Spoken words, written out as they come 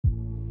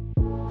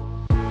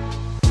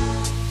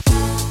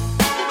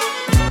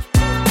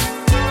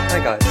Hi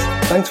guys,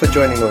 thanks for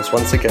joining us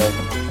once again.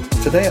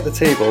 Today at the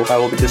table I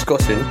will be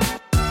discussing,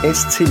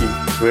 is tea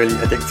really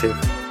addictive?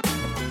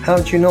 How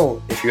do you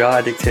know if you are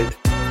addicted?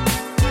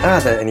 Are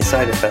there any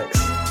side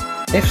effects?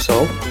 If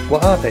so,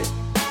 what are they?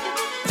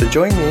 So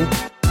join me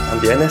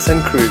and the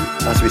NSN crew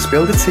as we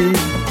spill the tea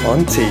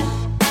on tea.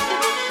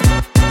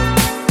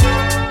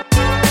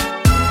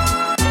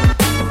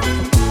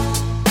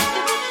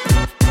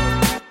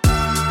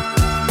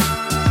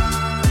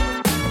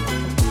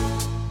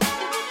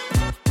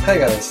 Hi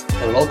guys,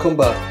 and welcome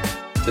back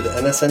to the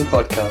NSN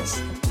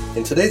podcast.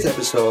 In today's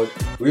episode,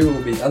 we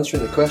will be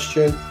answering the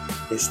question,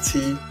 is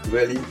tea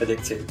really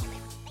addictive?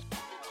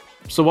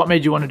 So what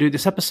made you want to do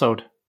this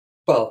episode?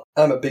 Well,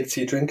 I'm a big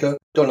tea drinker,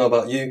 don't know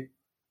about you.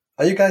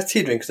 Are you guys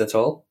tea drinkers at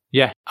all?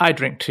 Yeah, I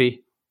drink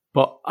tea,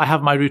 but I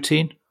have my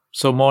routine,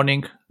 so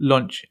morning,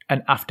 lunch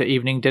and after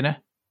evening dinner.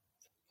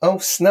 Oh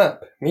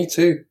snap, me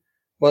too.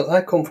 Well,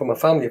 I come from a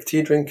family of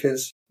tea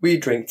drinkers. We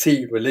drink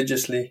tea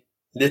religiously,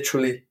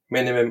 literally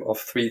minimum of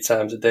 3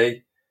 times a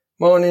day.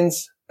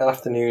 Mornings,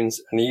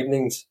 afternoons and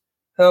evenings.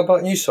 How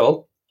about you,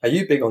 Sol? Are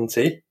you big on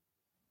tea?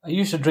 I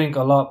used to drink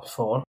a lot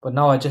before, but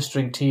now I just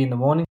drink tea in the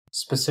morning,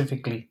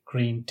 specifically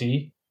green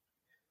tea.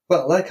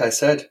 Well, like I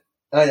said,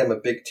 I am a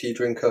big tea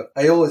drinker.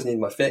 I always need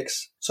my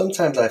fix.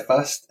 Sometimes I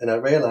fast and I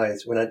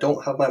realise when I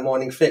don't have my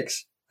morning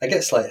fix, I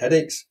get slight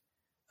headaches.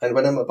 And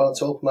when I'm about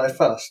to open my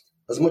fast,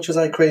 as much as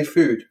I crave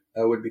food,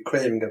 I would be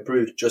craving a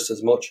brew just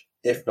as much,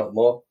 if not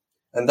more.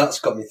 And that's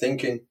got me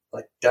thinking,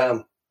 like,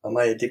 damn, am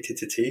I addicted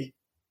to tea?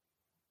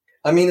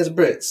 I mean, as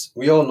Brits,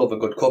 we all love a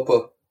good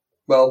cuppa.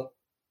 Well,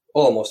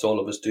 almost all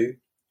of us do.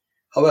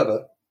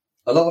 However,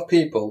 a lot of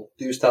people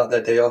do start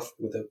their day off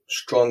with a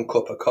strong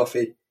cup of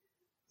coffee.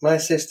 My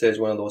sister is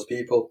one of those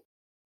people.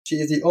 She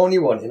is the only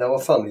one in our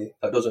family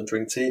that doesn't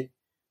drink tea,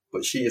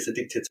 but she is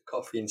addicted to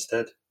coffee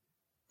instead.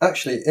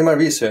 Actually, in my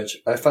research,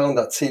 I found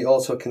that tea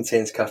also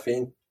contains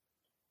caffeine.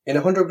 In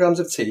 100 grams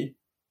of tea,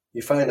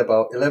 you find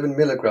about 11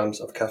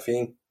 milligrams of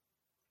caffeine.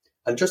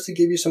 And just to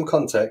give you some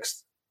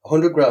context,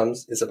 100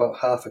 grams is about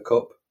half a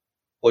cup,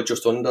 or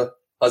just under,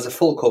 as a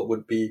full cup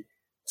would be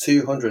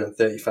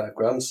 235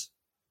 grams.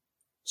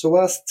 So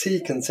whilst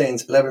tea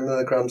contains 11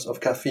 milligrams of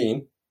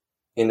caffeine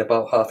in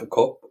about half a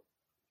cup,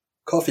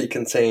 coffee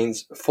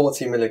contains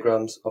 40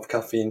 milligrams of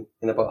caffeine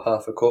in about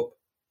half a cup.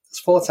 It's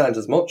 4 times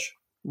as much.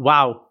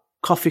 Wow,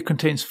 coffee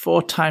contains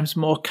 4 times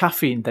more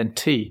caffeine than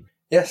tea.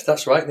 Yes,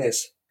 that's right,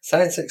 Nis.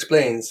 Science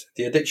explains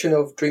the addiction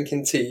of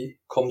drinking tea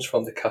comes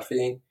from the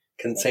caffeine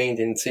contained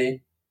in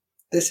tea.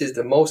 This is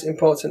the most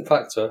important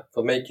factor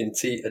for making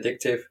tea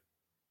addictive.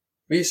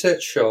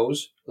 Research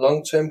shows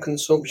long-term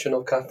consumption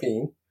of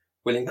caffeine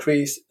will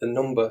increase the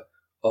number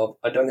of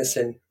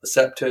adenosine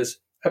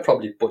receptors. I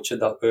probably butchered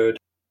that word.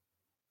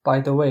 By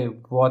the way,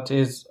 what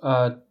is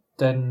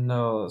adenosine?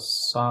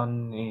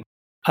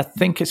 I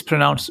think it's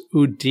pronounced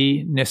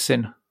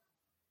adenosine.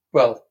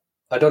 Well,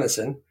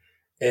 adenosine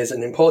is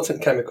an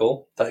important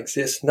chemical that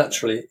exists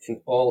naturally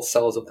in all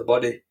cells of the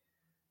body.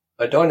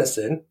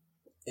 Adenosine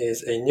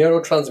is a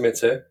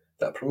neurotransmitter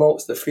that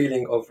promotes the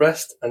feeling of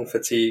rest and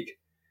fatigue.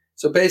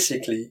 So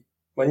basically,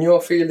 when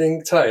you're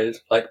feeling tired,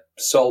 like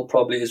Sol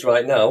probably is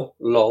right now,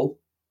 lol.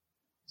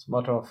 As a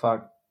matter of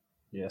fact,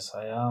 yes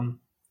I am.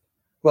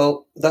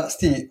 Well, that's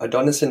the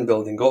adenosine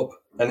building up,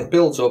 and it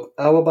builds up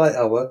hour by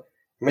hour,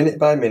 minute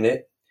by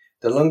minute.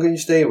 The longer you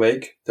stay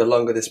awake, the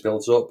longer this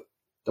builds up,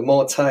 the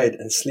more tired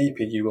and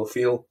sleepy you will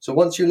feel. So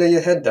once you lay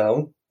your head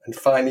down and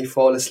finally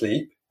fall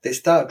asleep, they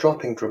start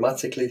dropping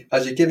dramatically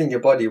as you're giving your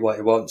body what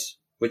it wants,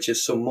 which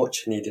is some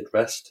much needed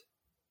rest.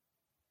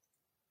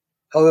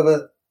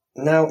 However,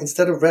 now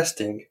instead of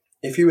resting,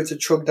 if you were to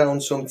chug down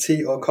some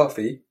tea or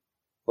coffee,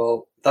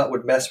 well, that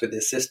would mess with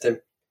this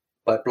system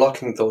by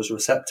blocking those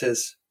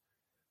receptors.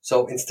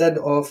 So instead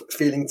of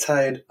feeling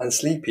tired and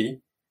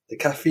sleepy, the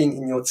caffeine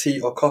in your tea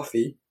or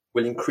coffee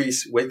will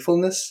increase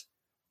wakefulness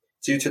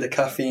due to the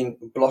caffeine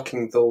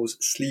blocking those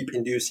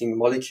sleep-inducing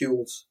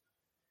molecules.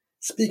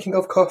 Speaking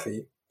of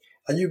coffee,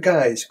 are you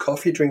guys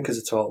coffee drinkers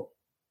at all?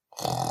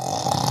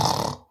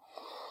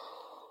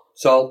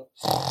 Sol,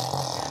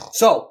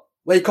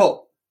 wake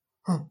up!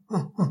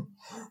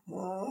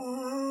 What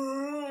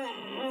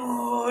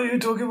are you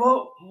talking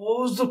about?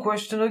 What was the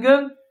question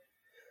again?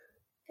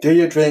 Do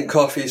you drink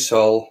coffee,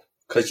 Sol?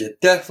 'Cause you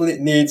definitely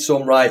need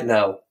some right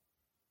now.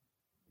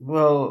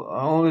 Well,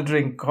 I only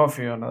drink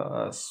coffee on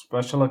a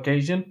special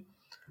occasion,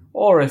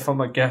 or if I'm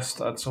a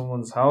guest at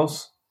someone's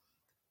house.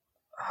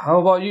 How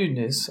about you,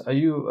 Nis? Are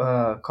you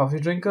a coffee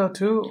drinker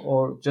too,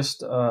 or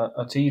just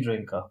a tea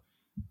drinker?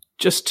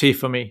 Just tea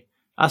for me.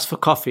 As for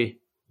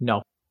coffee,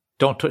 no.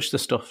 Don't touch the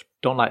stuff.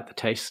 Don't like the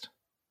taste.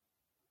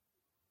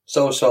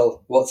 So,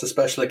 Sol, what's a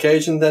special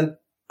occasion then?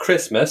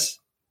 Christmas?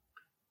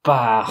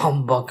 Bah,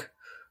 humbug.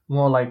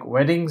 More like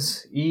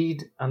weddings,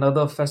 Eid, and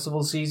other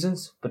festival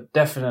seasons, but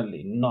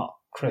definitely not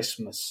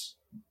Christmas.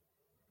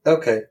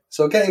 Okay,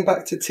 so getting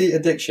back to tea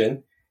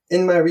addiction,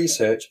 in my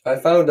research I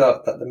found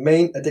out that the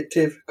main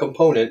addictive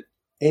component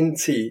in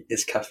tea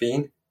is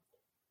caffeine.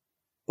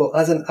 But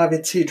as an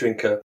avid tea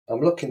drinker, I'm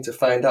looking to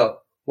find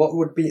out what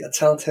would be a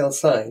telltale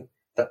sign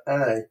that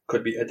I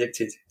could be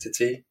addicted to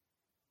tea.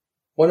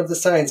 One of the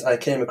signs I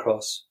came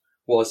across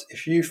was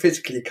if you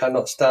physically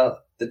cannot start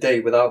the day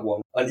without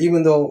one, and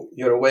even though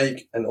you're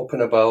awake and up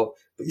and about,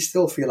 but you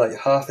still feel like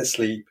half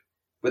asleep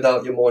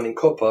without your morning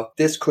cuppa,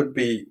 this could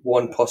be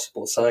one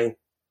possible sign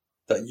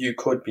that you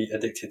could be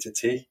addicted to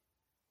tea.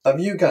 Have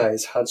you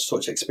guys had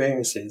such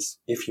experiences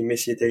if you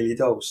miss your daily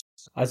dose?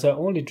 As I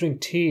only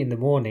drink tea in the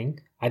morning,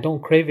 I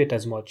don't crave it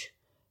as much.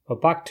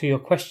 But back to your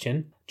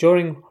question,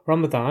 during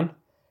Ramadan,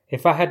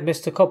 if I had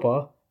missed a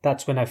cuppa,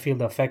 that's when I feel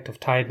the effect of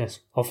tiredness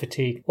or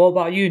fatigue. What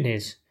about you,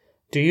 Niz?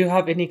 Do you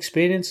have any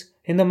experience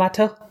in the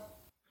matter?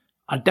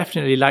 I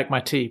definitely like my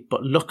tea,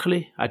 but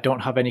luckily I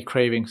don't have any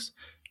cravings.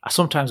 I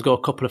sometimes go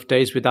a couple of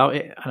days without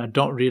it and I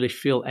don't really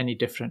feel any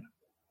different.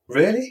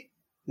 Really?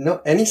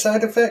 Not any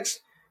side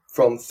effects?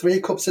 From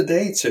 3 cups a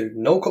day to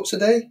no cups a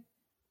day?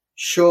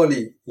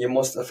 Surely it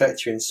must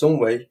affect you in some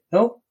way,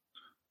 no?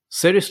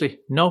 Seriously,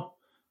 no.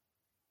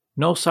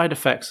 No side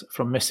effects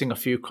from missing a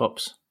few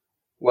cups.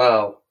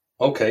 Wow,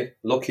 okay,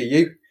 lucky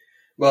you.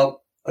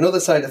 Well, another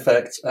side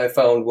effect I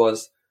found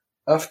was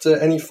after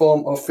any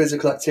form of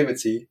physical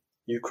activity,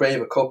 you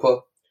crave a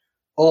cuppa,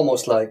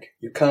 almost like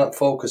you can't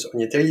focus on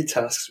your daily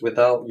tasks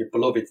without your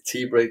beloved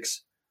tea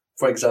breaks.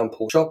 For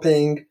example,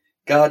 shopping,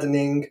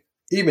 gardening,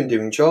 even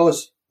doing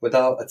chores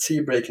without a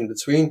tea break in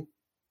between.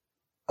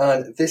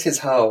 And this is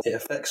how it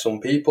affects some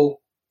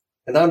people.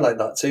 And I'm like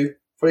that too.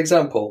 For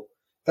example,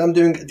 if I'm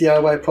doing a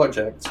DIY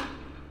project,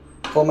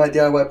 for my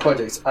DIY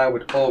projects I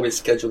would always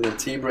schedule in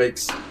tea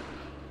breaks.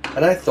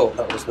 And I thought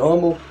that was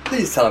normal.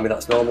 Please tell me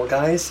that's normal,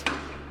 guys.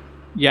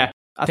 Yeah,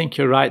 I think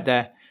you're right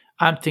there.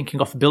 I'm thinking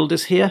of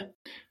builders here.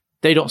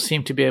 They don't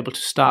seem to be able to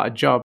start a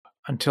job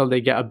until they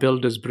get a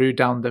builder's brew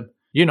down them.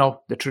 You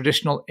know, the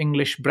traditional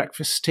English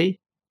breakfast tea.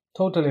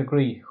 Totally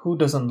agree. Who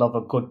doesn't love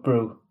a good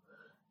brew?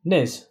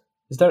 Niz,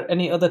 is there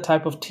any other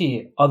type of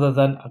tea other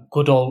than a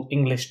good old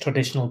English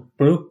traditional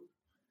brew?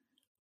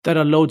 There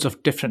are loads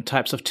of different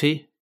types of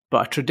tea,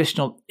 but a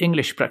traditional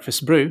English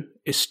breakfast brew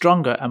is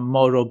stronger and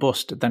more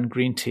robust than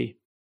green tea.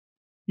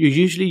 You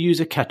usually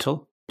use a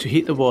kettle to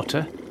heat the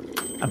water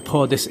and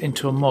pour this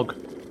into a mug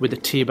with a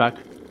tea bag.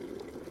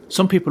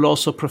 Some people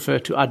also prefer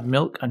to add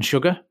milk and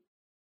sugar.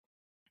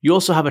 You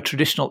also have a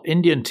traditional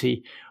Indian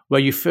tea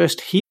where you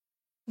first heat.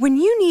 When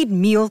you need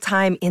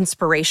mealtime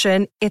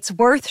inspiration, it's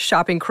worth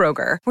shopping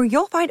Kroger, where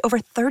you'll find over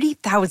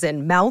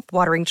 30,000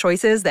 mouth-watering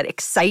choices that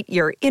excite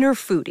your inner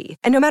foodie.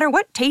 And no matter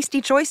what tasty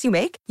choice you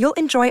make, you'll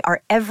enjoy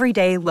our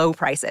everyday low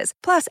prices,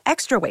 plus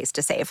extra ways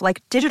to save,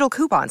 like digital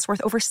coupons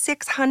worth over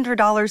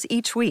 $600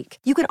 each week.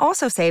 You can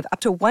also save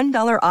up to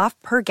 $1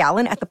 off per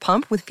gallon at the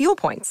pump with fuel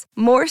points.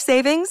 More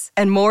savings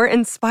and more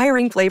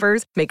inspiring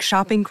flavors make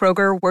shopping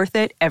Kroger worth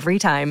it every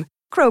time.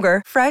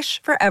 Kroger,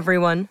 fresh for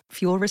everyone.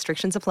 Fuel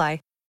restrictions apply.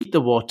 Heat the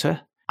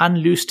water and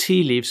loose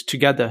tea leaves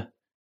together.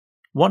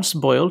 Once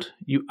boiled,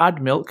 you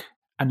add milk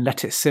and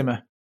let it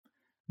simmer.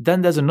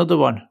 Then there's another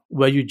one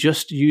where you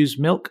just use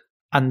milk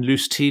and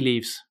loose tea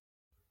leaves.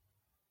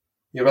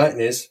 You're right,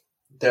 Niz.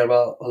 There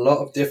are a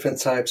lot of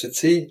different types of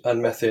tea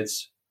and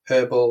methods.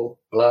 Herbal,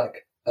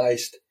 black,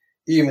 iced,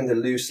 even the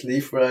loose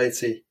leaf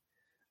variety.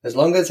 As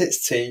long as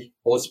it's tea,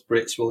 us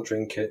Brits will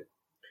drink it.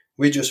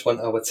 We just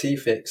want our tea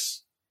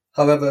fix.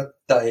 However,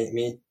 that ain't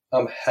me.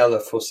 I'm hella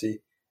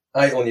fussy.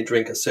 I only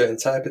drink a certain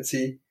type of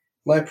tea.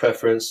 My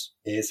preference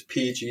is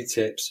PG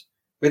Tips,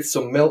 with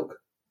some milk,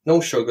 no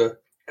sugar,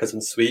 because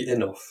I'm sweet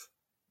enough.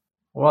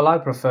 Well, I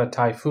prefer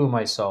Typhoon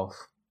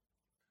myself.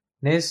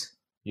 Niz,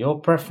 your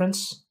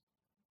preference?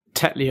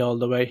 Tetley all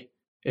the way.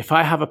 If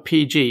I have a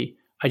PG,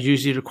 I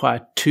usually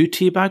require 2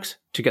 tea bags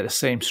to get the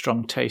same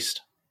strong taste.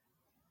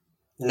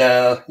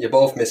 Nah, you're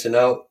both missing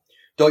out.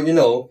 Don't you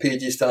know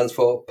PG stands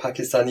for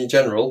Pakistani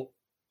General?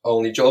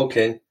 Only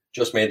joking,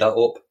 just made that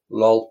up,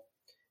 lol.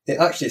 It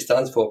actually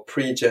stands for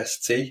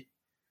pre-jest tea.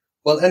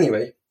 Well,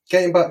 anyway,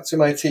 getting back to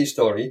my tea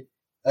story,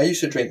 I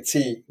used to drink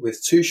tea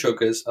with 2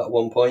 sugars at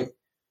one point,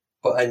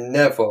 but I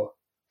never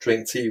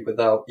drink tea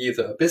without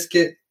either a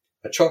biscuit,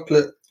 a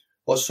chocolate,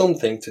 or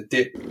something to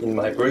dip in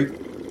my brew.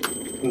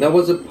 And there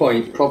was a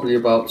point, probably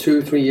about 2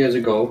 or 3 years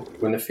ago,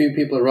 when a few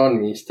people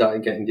around me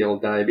started getting the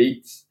old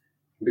diabetes.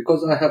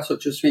 Because I have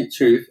such a sweet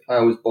tooth, I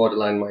was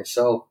borderline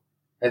myself.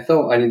 I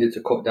thought I needed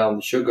to cut down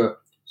the sugar,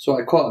 so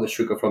I cut out the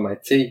sugar from my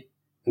tea.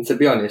 And to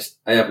be honest,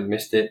 I haven't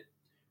missed it.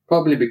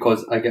 Probably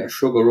because I get a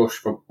sugar rush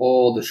from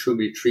all the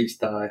sugary treats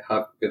that I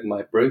have with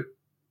my brew.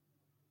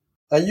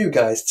 Are you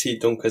guys tea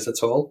dunkers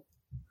at all?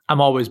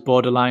 I'm always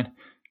borderline.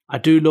 I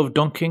do love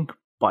dunking,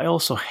 but I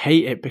also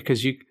hate it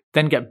because you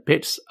then get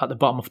bits at the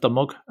bottom of the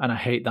mug, and I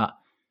hate that.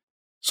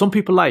 Some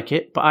people like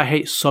it, but I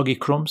hate soggy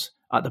crumbs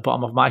at the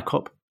bottom of my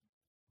cup.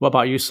 What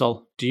about you,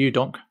 Sol? Do you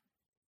dunk?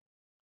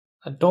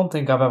 I don't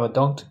think I've ever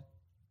dunked,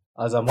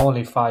 as I'm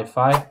only 5'5".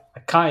 I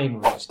can't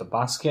even reach the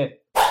basket.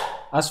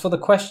 As for the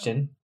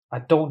question, I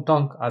don't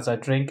dunk as I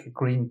drink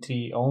green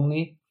tea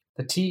only.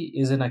 The tea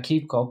is in a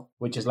keep cup,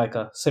 which is like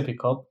a sippy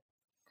cup.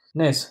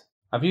 Niz,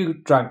 have you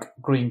drank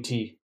green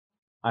tea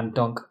and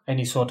dunk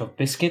any sort of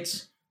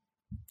biscuits?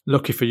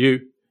 Lucky for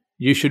you,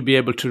 you should be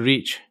able to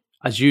reach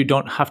as you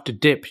don't have to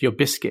dip your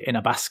biscuit in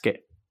a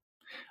basket.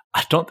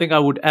 I don't think I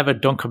would ever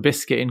dunk a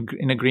biscuit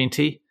in a green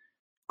tea.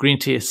 Green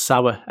tea is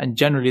sour, and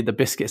generally the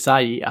biscuits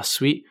I eat are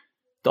sweet.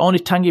 The only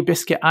tangy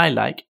biscuit I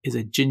like is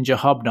a ginger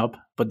hobnob,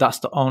 but that's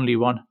the only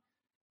one.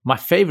 My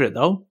favourite,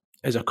 though,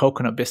 is a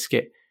coconut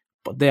biscuit,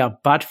 but they are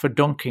bad for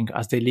dunking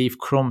as they leave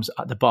crumbs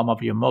at the bottom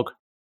of your mug.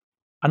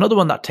 Another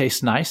one that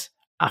tastes nice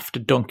after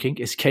dunking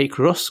is cake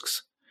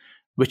rusks,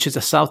 which is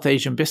a South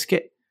Asian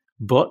biscuit,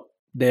 but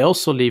they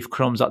also leave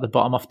crumbs at the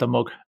bottom of the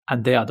mug,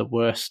 and they are the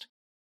worst.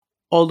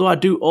 Although I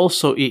do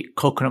also eat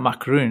coconut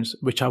macaroons,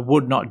 which I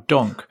would not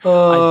dunk,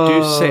 I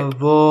do sip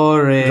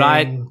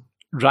boring.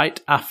 right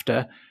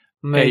after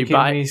Making a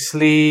bite, me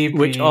sleepy.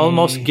 which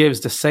almost gives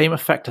the same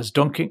effect as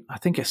dunking. I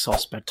think it's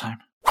sauce bedtime.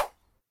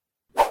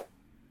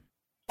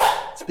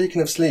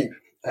 Speaking of sleep,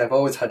 I have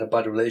always had a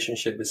bad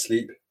relationship with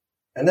sleep.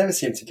 I never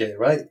seem to get it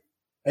right.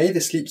 I either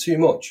sleep too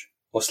much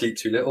or sleep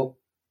too little.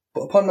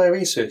 But upon my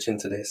research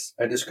into this,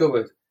 I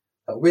discovered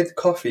that with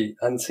coffee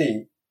and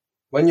tea,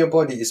 when your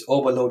body is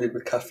overloaded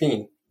with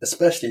caffeine,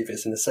 especially if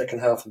it's in the second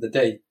half of the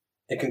day,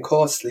 it can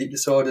cause sleep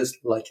disorders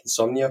like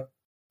insomnia.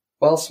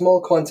 While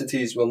small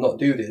quantities will not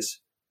do this,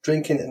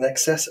 drinking an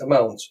excess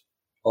amount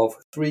of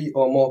 3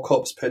 or more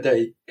cups per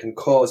day can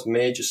cause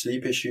major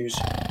sleep issues.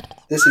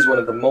 This is one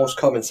of the most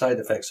common side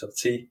effects of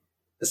tea,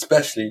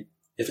 especially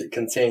if it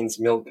contains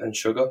milk and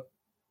sugar.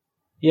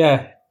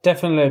 Yeah,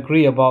 definitely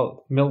agree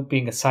about milk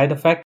being a side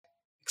effect,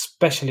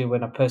 especially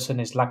when a person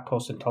is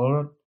lactose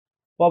intolerant.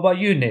 What about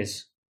you,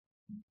 Niz?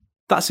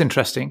 That's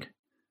interesting,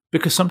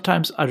 because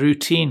sometimes a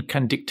routine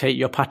can dictate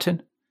your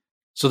pattern.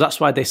 So that's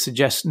why they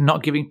suggest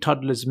not giving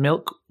toddlers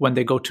milk when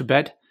they go to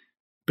bed,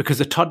 because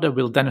the toddler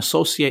will then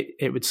associate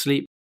it with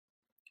sleep.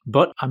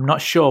 But I'm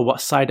not sure what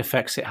side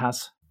effects it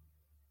has.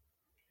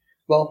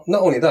 Well,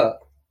 not only that,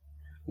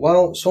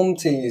 while some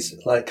teas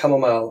like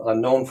chamomile are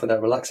known for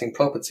their relaxing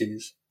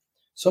properties,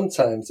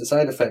 sometimes the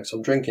side effects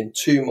of drinking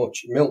too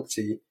much milk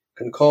tea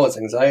can cause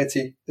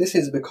anxiety. This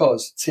is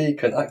because tea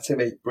can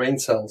activate brain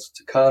cells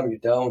to calm you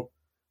down,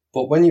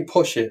 but when you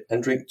push it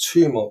and drink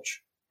too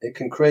much, it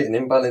can create an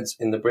imbalance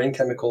in the brain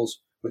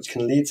chemicals, which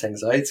can lead to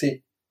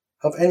anxiety.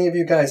 Have any of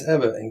you guys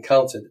ever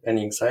encountered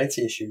any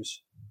anxiety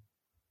issues?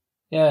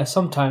 Yeah,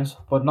 sometimes,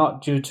 but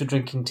not due to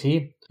drinking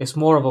tea. It's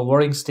more of a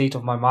worrying state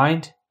of my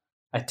mind.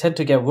 I tend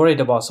to get worried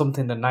about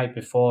something the night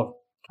before,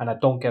 and I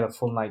don't get a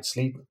full night's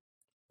sleep.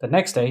 The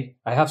next day,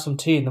 I have some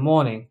tea in the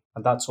morning,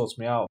 and that sorts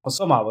me out for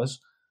some hours,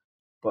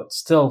 but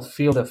still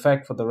feel the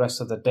effect for the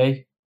rest of the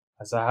day,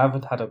 as I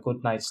haven't had a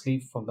good night's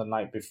sleep from the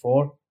night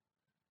before.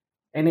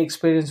 Any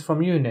experience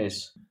from you,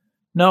 Niz?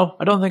 No,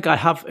 I don't think I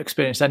have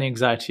experienced any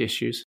anxiety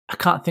issues. I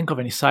can't think of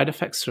any side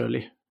effects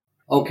really.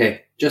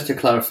 Okay, just to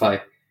clarify,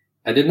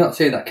 I did not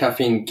say that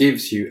caffeine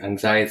gives you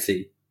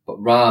anxiety, but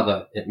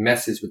rather it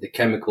messes with the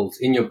chemicals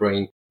in your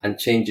brain and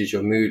changes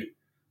your mood.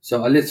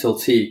 So a little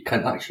tea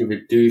can actually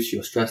reduce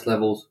your stress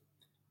levels,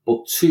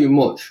 but too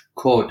much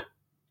could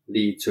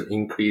lead to an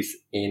increase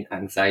in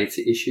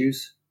anxiety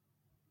issues.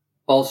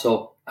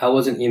 Also, I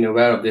wasn't even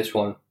aware of this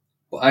one,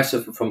 but I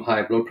suffer from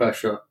high blood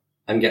pressure,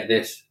 and get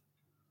this,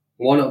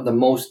 one of the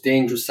most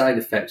dangerous side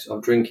effects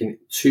of drinking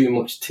too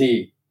much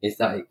tea is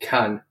that it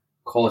can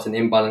cause an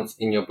imbalance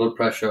in your blood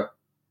pressure.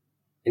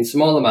 In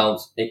small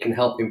amounts, it can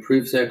help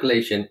improve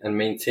circulation and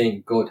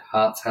maintain good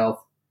heart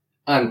health,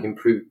 and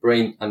improve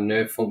brain and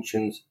nerve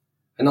functions,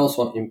 and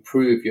also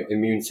improve your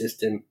immune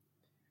system.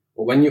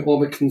 But when you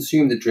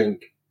overconsume the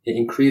drink, it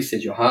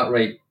increases your heart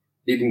rate,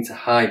 leading to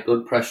high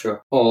blood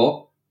pressure,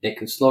 or it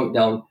can slow it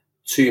down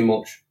too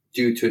much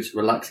due to its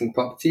relaxing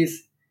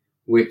properties,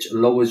 which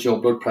lowers your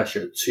blood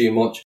pressure too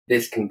much.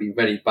 This can be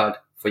very bad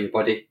for your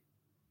body.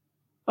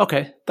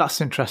 Okay,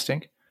 that's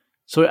interesting.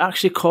 So it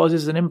actually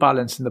causes an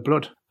imbalance in the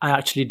blood. I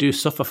actually do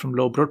suffer from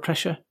low blood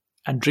pressure,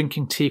 and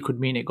drinking tea could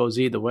mean it goes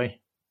either way.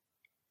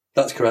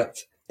 That's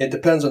correct. It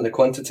depends on the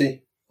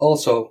quantity.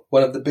 Also,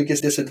 one of the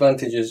biggest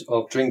disadvantages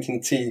of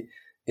drinking tea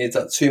is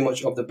that too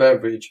much of the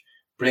beverage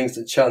brings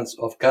the chance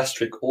of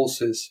gastric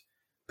ulcers.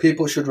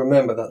 People should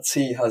remember that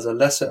tea has a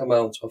lesser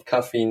amount of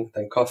caffeine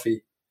than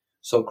coffee,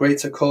 so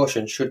greater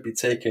caution should be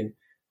taken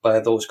by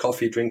those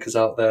coffee drinkers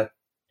out there.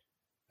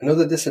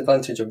 Another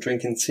disadvantage of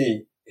drinking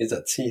tea is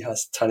that tea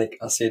has tannic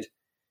acid.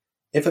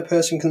 If a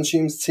person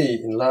consumes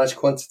tea in large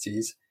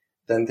quantities,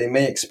 then they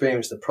may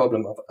experience the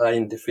problem of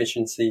iron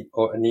deficiency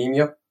or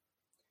anemia.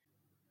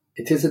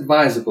 It is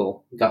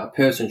advisable that a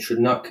person should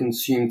not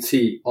consume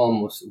tea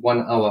almost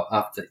 1 hour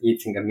after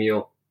eating a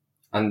meal.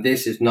 And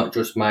this is not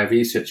just my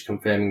research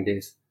confirming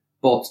this,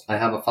 but I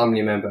have a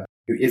family member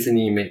who is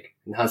anemic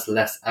and has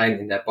less iron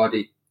in their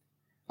body.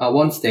 At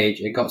one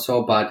stage, it got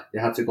so bad they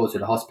had to go to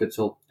the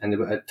hospital and they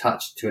were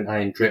attached to an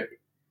iron drip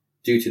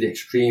due to the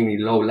extremely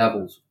low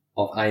levels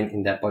of iron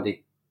in their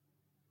body.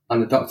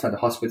 And the doctor at the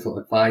hospital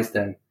advised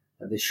them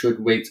that they should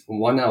wait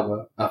 1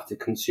 hour after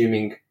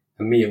consuming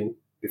a meal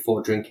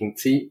before drinking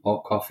tea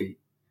or coffee.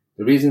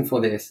 The reason for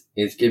this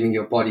is giving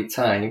your body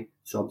time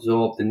to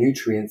absorb the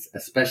nutrients,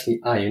 especially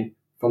iron,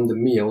 from the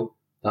meal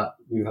that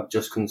you have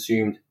just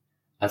consumed,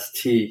 as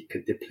tea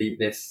could deplete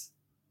this.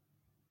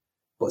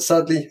 But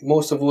sadly,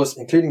 most of us,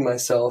 including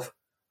myself,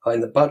 are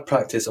in the bad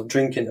practice of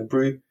drinking a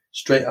brew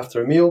straight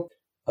after a meal,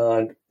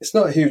 and it's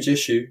not a huge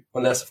issue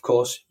unless, of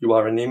course, you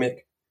are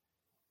anemic.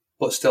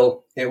 But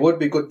still, it would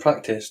be good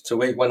practice to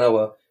wait 1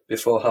 hour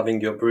before having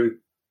your brew.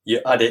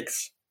 You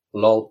addicts.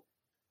 Lol.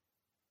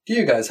 Do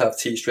you guys have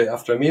tea straight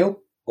after a meal,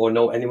 or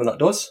know anyone that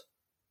does?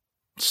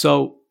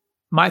 So,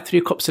 my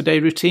 3 cups a day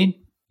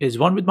routine is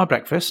 1 with my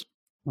breakfast,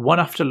 1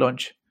 after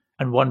lunch,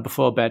 and 1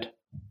 before bed.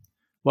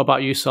 What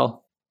about you, Sol?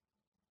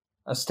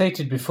 As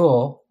stated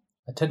before,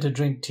 I tend to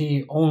drink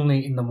tea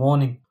only in the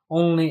morning.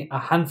 Only a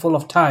handful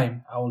of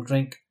time I will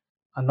drink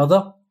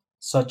another,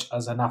 such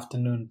as an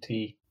afternoon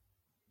tea.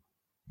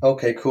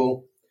 Okay,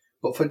 cool.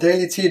 But for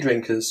daily tea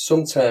drinkers,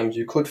 sometimes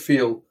you could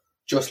feel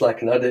just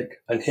like an addict,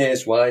 and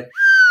here's why.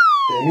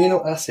 The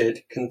amino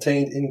acid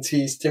contained in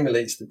tea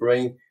stimulates the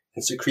brain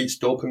and secretes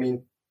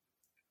dopamine.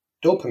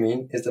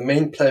 Dopamine is the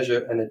main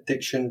pleasure and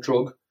addiction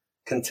drug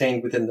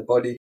contained within the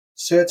body.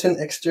 Certain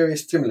exterior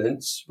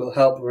stimulants will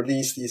help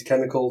release these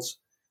chemicals.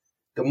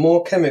 The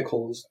more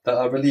chemicals that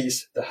are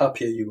released, the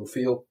happier you will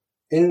feel.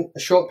 In a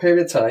short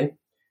period of time,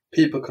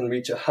 people can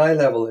reach a high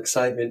level of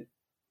excitement,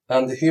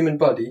 and the human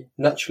body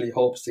naturally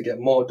hopes to get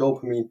more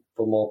dopamine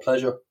for more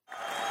pleasure.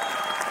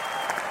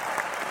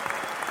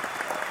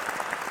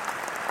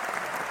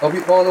 Are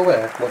we all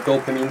aware what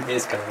dopamine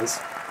is, guys?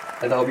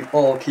 And are we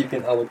all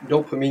keeping our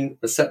dopamine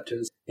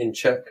receptors in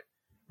check?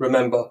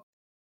 Remember,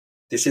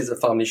 this is a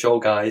family show,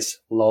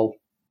 guys. Lol.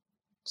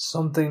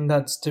 Something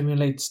that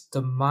stimulates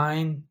the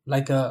mind,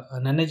 like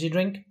an energy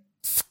drink?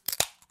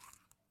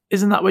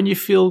 Isn't that when you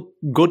feel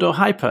good or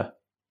hyper?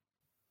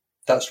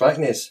 That's right,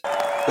 Niz.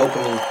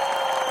 Dopamine.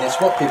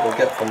 It's what people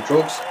get from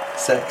drugs,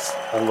 sex,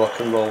 and rock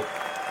and roll.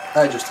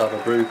 I just have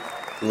a brew.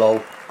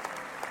 Lol.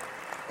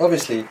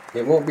 Obviously,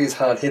 it won't be as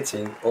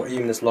hard-hitting or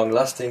even as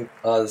long-lasting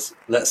as,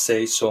 let's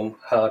say, some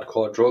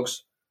hardcore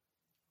drugs.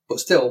 But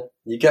still,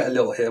 you get a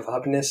little hit of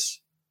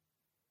happiness.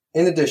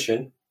 In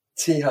addition,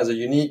 tea has a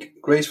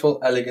unique, graceful,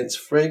 elegant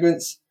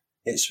fragrance.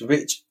 Its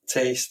rich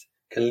taste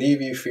can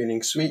leave you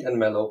feeling sweet and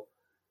mellow,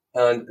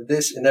 and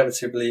this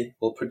inevitably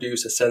will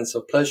produce a sense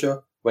of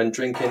pleasure when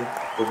drinking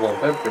the warm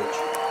beverage.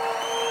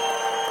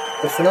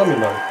 The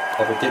phenomenon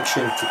of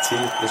addiction to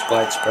tea is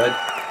widespread,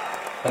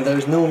 and there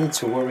is no need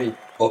to worry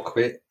or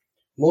quit.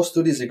 Most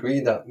studies agree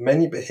that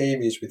many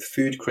behaviours with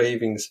food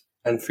cravings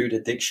and food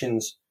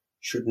addictions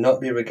should not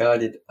be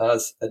regarded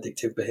as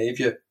addictive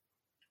behaviour.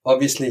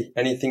 Obviously,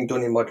 anything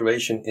done in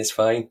moderation is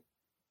fine.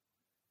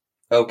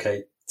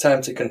 Okay,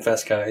 time to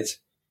confess, guys.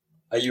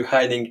 Are you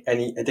hiding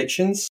any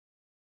addictions?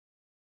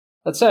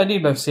 I'd say I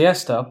need my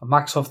siesta, a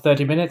max of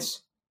 30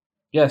 minutes.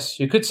 Yes,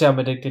 you could say I'm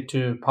addicted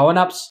to power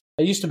naps.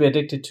 I used to be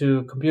addicted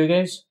to computer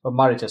games, but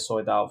Marita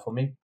sorted that out for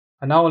me.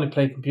 I now only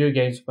play computer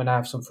games when I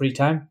have some free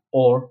time,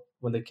 or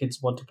when the kids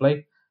want to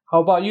play.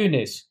 How about you,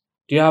 Niz?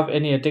 Do you have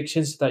any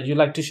addictions that you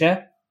like to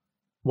share?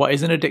 What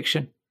is an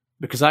addiction?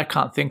 Because I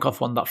can't think of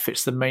one that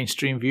fits the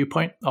mainstream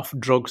viewpoint of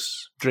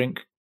drugs, drink,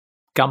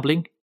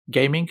 gambling,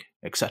 gaming,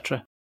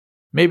 etc.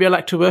 Maybe I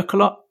like to work a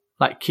lot,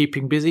 like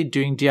keeping busy,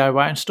 doing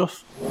DIY and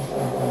stuff.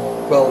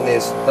 Well,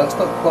 Niz, that's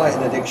not quite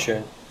an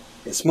addiction.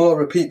 It's more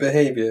repeat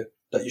behaviour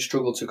that you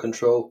struggle to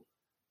control.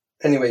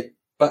 Anyway,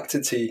 back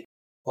to tea.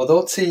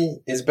 Although tea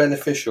is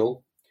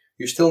beneficial,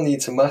 you still need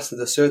to master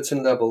the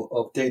certain level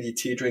of daily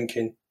tea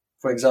drinking.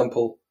 For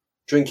example,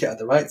 drink it at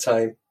the right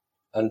time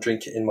and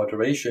drink it in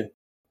moderation.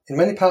 In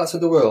many parts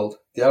of the world,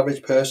 the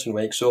average person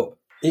wakes up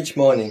each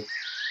morning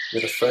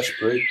with a fresh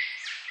brew.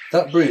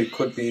 That brew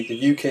could be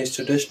the UK's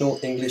traditional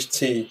English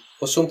tea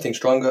or something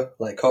stronger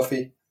like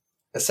coffee.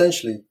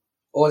 Essentially,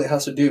 all it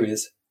has to do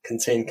is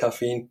contain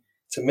caffeine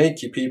to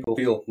make you people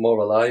feel more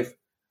alive.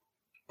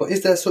 But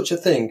is there such a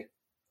thing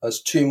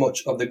as too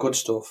much of the good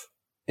stuff?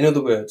 In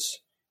other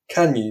words,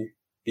 can you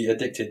be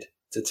addicted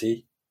to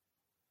tea?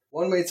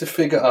 One way to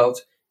figure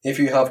out if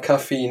you have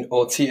caffeine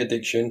or tea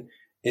addiction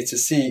is to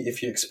see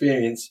if you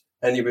experience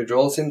any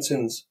withdrawal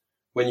symptoms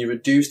when you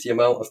reduce the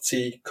amount of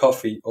tea,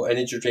 coffee, or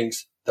energy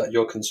drinks that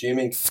you're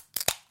consuming.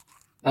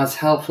 As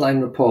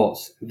Healthline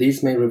reports,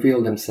 these may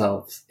reveal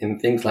themselves in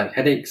things like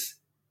headaches,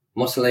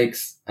 muscle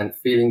aches, and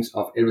feelings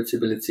of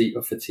irritability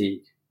or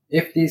fatigue.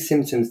 If these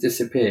symptoms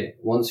disappear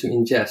once you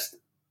ingest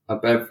a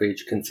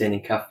beverage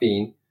containing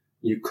caffeine,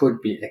 you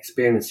could be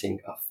experiencing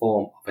a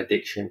form of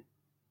addiction.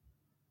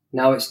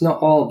 Now, it's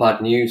not all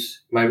bad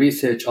news. My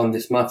research on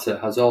this matter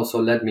has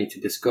also led me to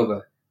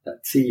discover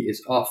that tea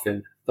is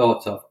often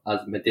thought of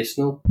as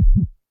medicinal.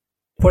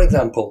 For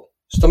example,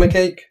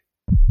 stomachache,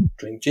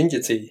 drink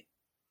ginger tea.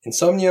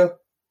 Insomnia,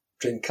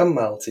 drink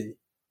chamomile tea.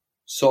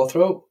 Sore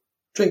throat,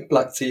 drink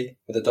black tea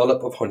with a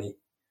dollop of honey.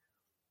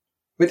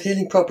 With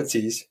healing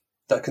properties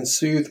that can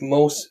soothe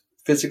most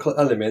physical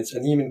ailments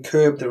and even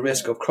curb the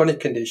risk of chronic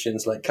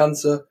conditions like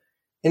cancer,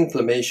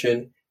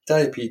 inflammation,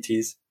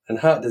 diabetes, and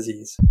heart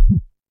disease.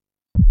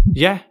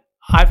 Yeah,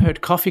 I've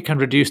heard coffee can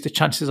reduce the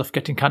chances of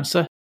getting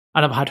cancer,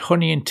 and I've had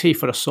honey in tea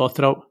for a sore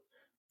throat.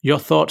 Your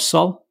thoughts,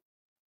 Sol?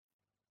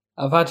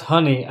 I've had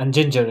honey and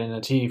ginger in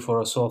a tea for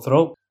a sore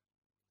throat.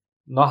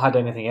 Not had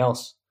anything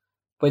else.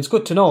 but it's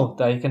good to know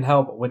that it can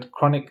help with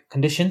chronic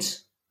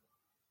conditions.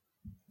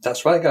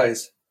 That's right,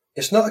 guys.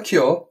 It's not a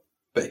cure,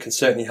 but it can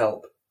certainly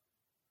help.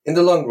 In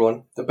the long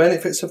run, the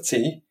benefits of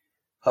tea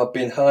have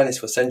been harnessed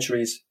for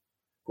centuries,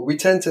 but we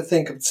tend to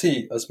think of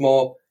tea as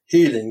more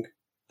healing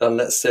than,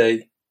 let's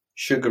say,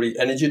 sugary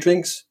energy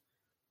drinks.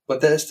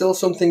 But there is still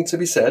something to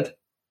be said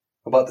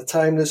about the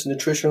timeless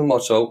nutritional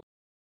motto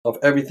of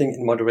everything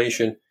in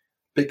moderation,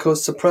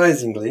 because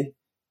surprisingly,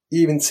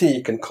 even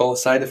tea can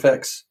cause side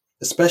effects,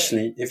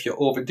 especially if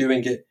you're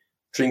overdoing it,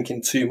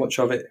 drinking too much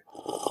of it.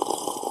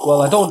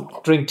 Well, I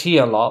don't drink tea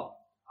a lot.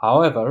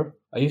 However,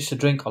 I used to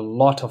drink a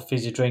lot of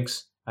fizzy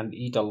drinks and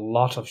eat a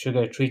lot of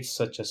sugary treats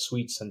such as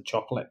sweets and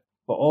chocolate.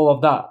 But all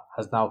of that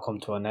has now come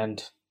to an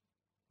end.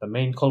 The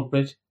main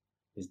culprit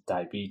is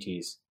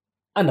diabetes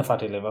and a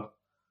fatty liver.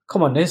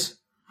 Come on, Niz,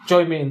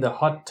 join me in the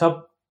hot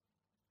tub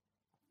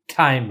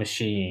time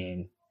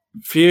machine.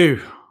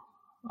 Phew.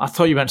 I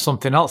thought you meant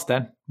something else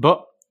then,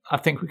 but I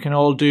think we can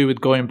all do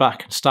with going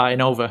back and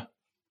starting over.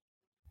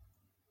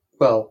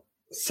 Well,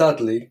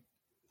 sadly,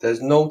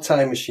 there's no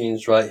time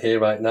machines right here,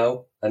 right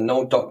now, and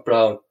no Doc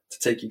Brown to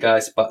take you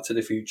guys back to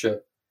the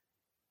future.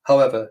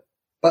 However,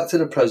 back to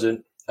the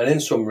present, and in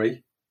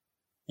summary,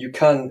 you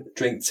can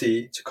drink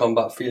tea to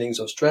combat feelings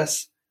of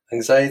stress,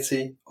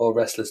 anxiety, or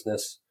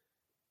restlessness.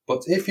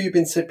 But if you've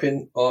been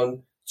sipping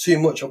on too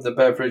much of the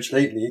beverage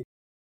lately,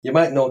 you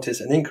might notice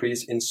an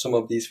increase in some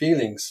of these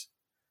feelings.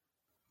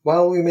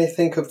 While we may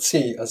think of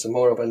tea as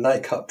more of a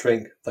nightcap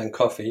drink than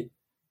coffee,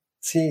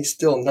 tea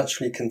still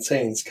naturally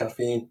contains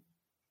caffeine.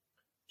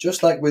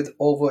 Just like with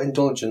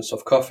overindulgence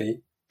of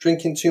coffee,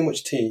 drinking too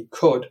much tea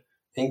could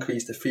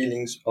increase the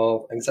feelings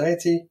of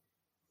anxiety,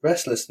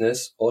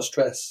 restlessness, or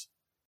stress.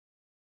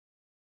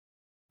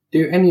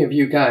 Do any of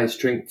you guys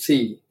drink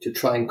tea to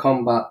try and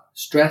combat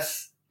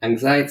stress,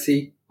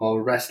 anxiety,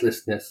 or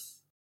restlessness?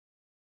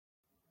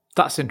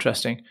 That's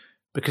interesting,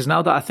 because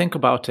now that I think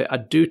about it, I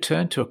do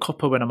turn to a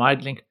cuppa when I'm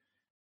idling.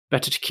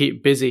 Better to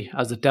keep busy,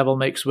 as the devil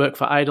makes work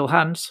for idle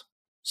hands.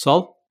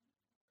 Sol?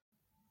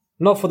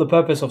 Not for the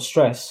purpose of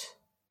stress,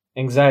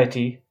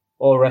 anxiety,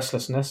 or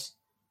restlessness.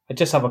 I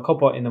just have a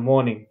cuppa in the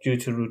morning due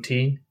to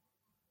routine.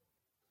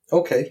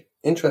 Okay,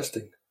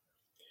 interesting.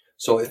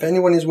 So if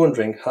anyone is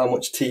wondering how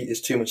much tea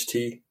is too much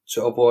tea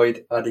to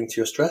avoid adding to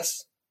your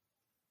stress,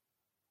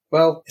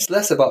 well, it's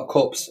less about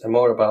cups and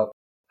more about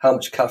how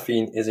much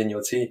caffeine is in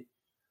your tea.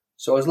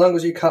 So as long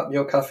as you cap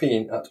your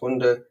caffeine at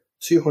under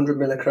 200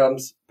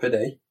 milligrams per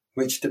day,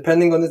 which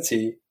depending on the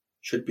tea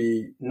should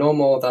be no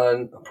more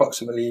than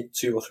approximately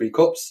 2 or 3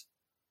 cups,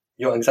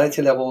 your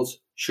anxiety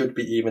levels should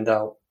be evened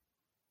out.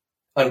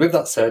 And with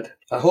that said,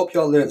 I hope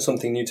you all learned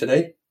something new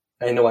today.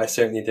 I know I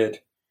certainly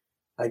did.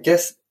 I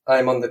guess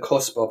I'm on the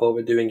cusp of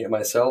overdoing it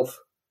myself.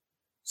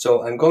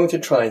 So I'm going to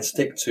try and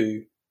stick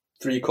to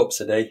 3 cups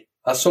a day,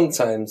 as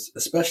sometimes,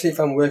 especially if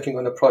I'm working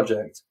on a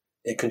project,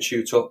 it can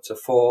shoot up to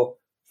 4,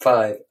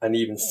 5 and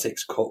even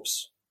 6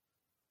 cups.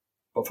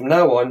 But from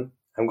now on,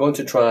 I'm going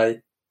to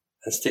try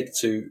and stick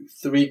to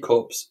 3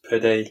 cups per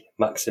day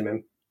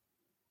maximum.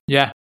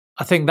 Yeah,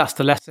 I think that's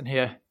the lesson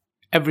here.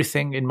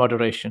 Everything in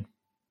moderation.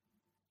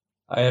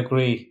 I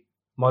agree.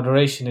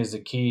 Moderation is the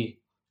key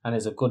and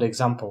is a good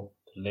example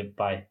to live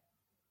by.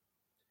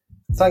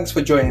 Thanks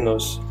for joining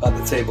us at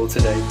the table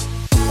today.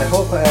 I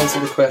hope I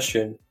answered the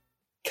question,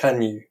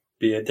 can you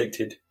be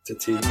addicted to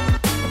tea?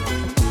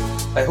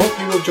 I hope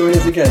you will join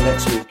us again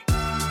next week.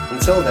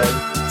 Until then,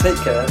 take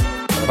care.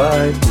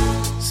 Bye-bye.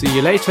 See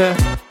you later.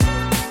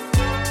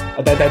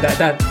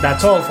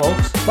 That's all,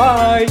 folks.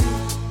 Bye.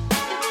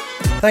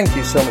 Thank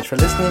you so much for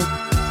listening.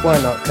 Why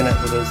not connect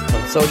with us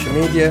on social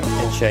media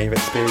and share your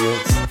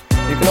experience?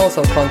 You can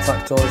also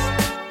contact us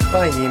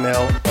by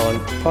email on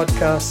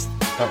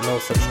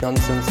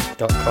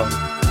podcast@nosuchnonsense.com.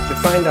 To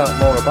find out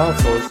more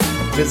about us,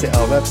 visit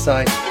our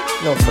website,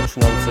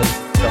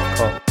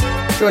 nosuchnonsense.com.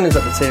 Join us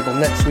at the table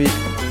next week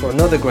for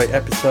another great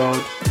episode.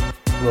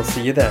 We'll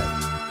see you then.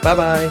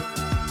 Bye-bye.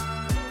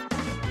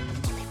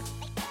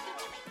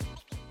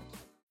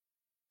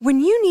 When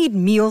you need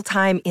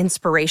mealtime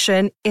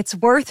inspiration, it's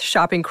worth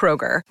shopping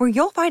Kroger, where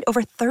you'll find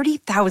over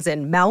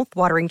 30,000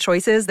 mouth-watering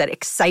choices that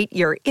excite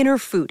your inner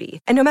foodie.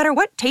 And no matter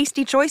what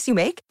tasty choice you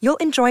make, you'll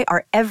enjoy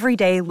our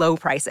everyday low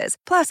prices,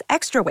 plus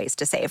extra ways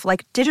to save,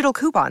 like digital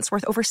coupons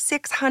worth over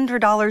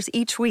 $600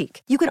 each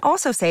week. You can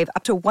also save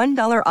up to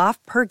 $1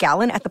 off per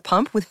gallon at the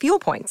pump with fuel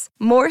points.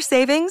 More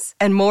savings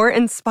and more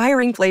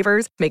inspiring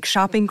flavors make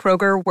shopping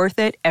Kroger worth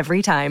it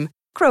every time.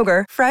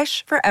 Kroger,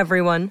 fresh for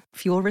everyone.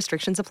 Fuel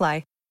restrictions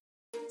apply.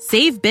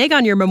 Save big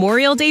on your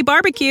Memorial Day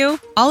barbecue,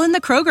 all in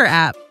the Kroger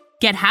app.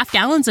 Get half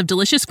gallons of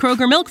delicious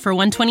Kroger milk for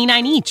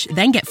 $1.29 each.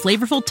 Then get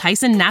flavorful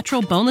Tyson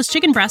natural boneless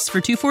chicken breasts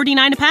for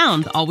 $2.49 a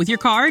pound, all with your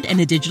card and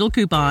a digital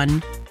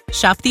coupon.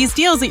 Shop these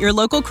deals at your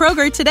local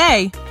Kroger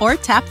today, or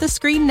tap the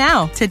screen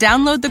now to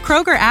download the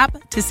Kroger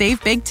app to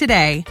save big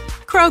today.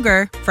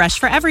 Kroger, fresh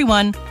for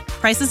everyone.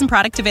 Prices and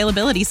product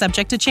availability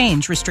subject to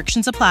change.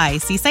 Restrictions apply.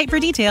 See site for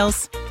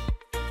details.